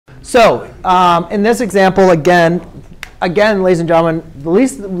So in this example, again, ladies and gentlemen, at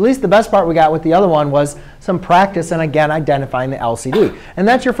least the best part we got with the other one was some practice and, again, identifying the LCD. And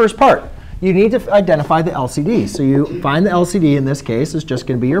that's your first part. You need to identify the LCD. So you find the LCD in this case is just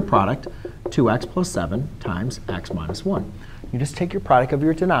going to be your product, 2x plus 7 times x minus 1. You just take your product of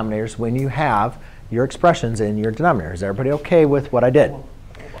your denominators when you have your expressions in your denominators. Is everybody OK with what I did?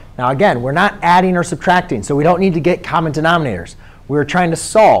 Now, again, we're not adding or subtracting, so we don't need to get common denominators. We're trying to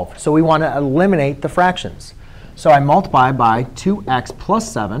solve, so we want to eliminate the fractions. So I multiply by 2x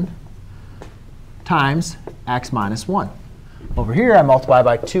plus 7 times x minus 1. Over here, I multiply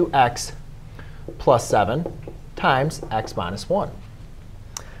by 2x plus 7 times x minus 1.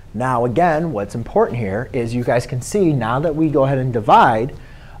 Now, again, what's important here is you guys can see now that we go ahead and divide,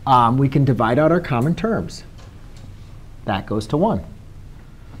 we can divide out our common terms. That goes to 1.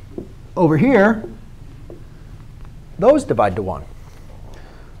 Over here, those divide to 1.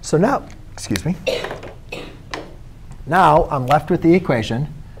 So now, excuse me. Now I'm left with the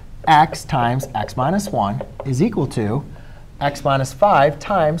equation x times x minus 1 is equal to x minus 5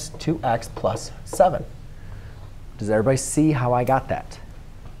 times 2x plus 7. Does everybody see how I got that?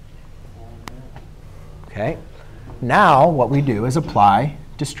 OK. Now what we do is apply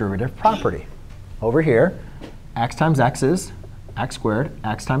distributive property. Over here, x times x is x squared.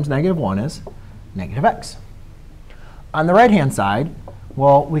 X times negative 1 is negative x. On the right-hand side,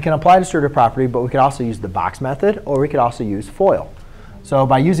 well, we can apply distributive property, but we could also use the box method, or we could also use FOIL. So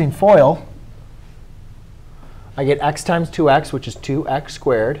by using FOIL, I get x times 2x, which is 2x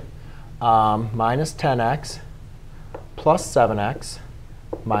squared, minus 10x plus 7x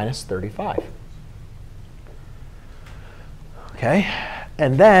minus 35. OK?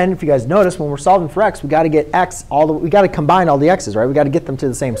 And then, if you guys notice, when we're solving for x, we got to get x we got to combine all the x's, right? We got to get them to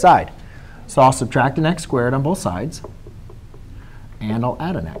the same side. So I'll subtract an x squared on both sides, and I'll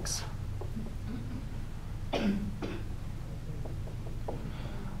add an x.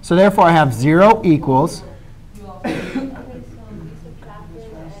 So therefore, I have 0 equals.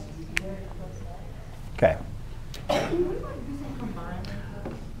 OK.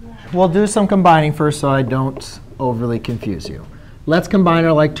 We'll do some combining first so I don't overly confuse you. Let's combine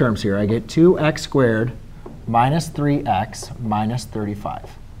our like terms here. I get 2x squared minus 3x minus 35.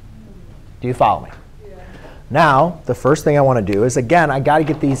 Do you follow me? Yeah. Now, the first thing I want to do is, again, I got to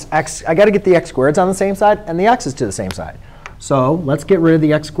get the x squareds on the same side and the x's to the same side. So let's get rid of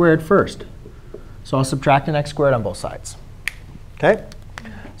the x squared first. So I'll subtract an x squared on both sides. OK?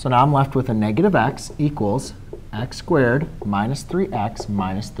 So now I'm left with a negative x equals x squared minus 3x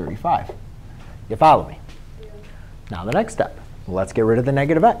minus 35. You follow me? Yeah. Now the next step. Let's get rid of the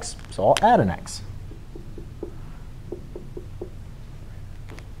negative x. So I'll add an x.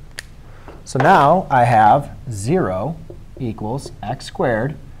 So now I have 0 equals x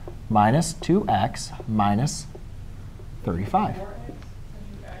squared minus 2x minus 35.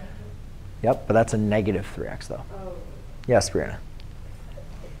 Yep, but that's a negative 3x, though. Oh. Yes, Brianna?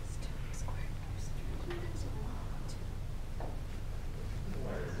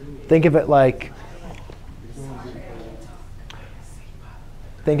 Think of it like,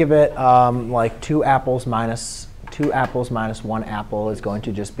 like 2 apples minus 1 apple is going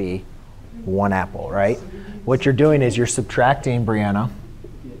to just be 1 apple, right? What you're doing is you're subtracting, Brianna.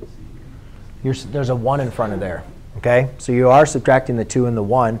 There's a 1 in front of there. OK? So you are subtracting the 2 and the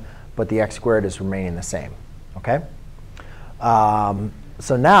 1, but the x squared is remaining the same. OK?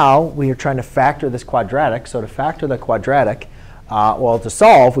 So now we are trying to factor this quadratic. So to factor the quadratic, well, to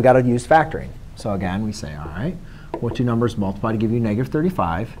solve, we've got to use factoring. So again, we say, all right, what two numbers multiply to give you negative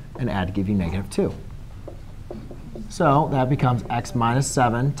 35 and add to give you negative 2? So that becomes x minus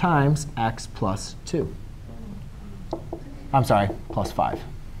 7 times x plus 2. I'm sorry, plus 5.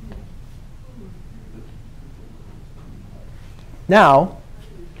 Now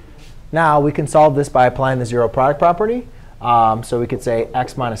we can solve this by applying the zero product property. So we could say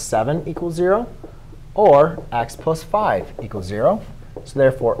x minus 7 equals 0, or x plus 5 equals 0. So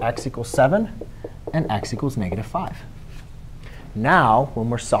therefore, x equals 7, and x equals negative 5. Now, when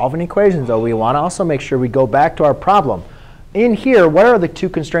we're solving equations, though, we want to also make sure we go back to our problem. In here, what are the two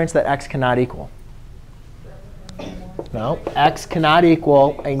constraints that x cannot equal? No, x cannot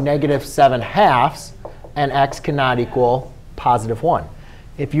equal a negative 7/2, and x cannot equal positive 1.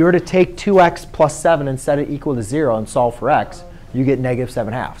 If you were to take 2x plus 7 and set it equal to 0 and solve for x, you get negative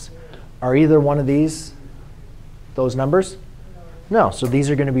 7/2. Are either one of these those numbers? No. So these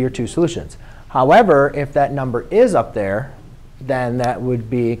are going to be your two solutions. However, if that number is up there, then that would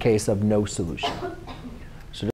be a case of no solution.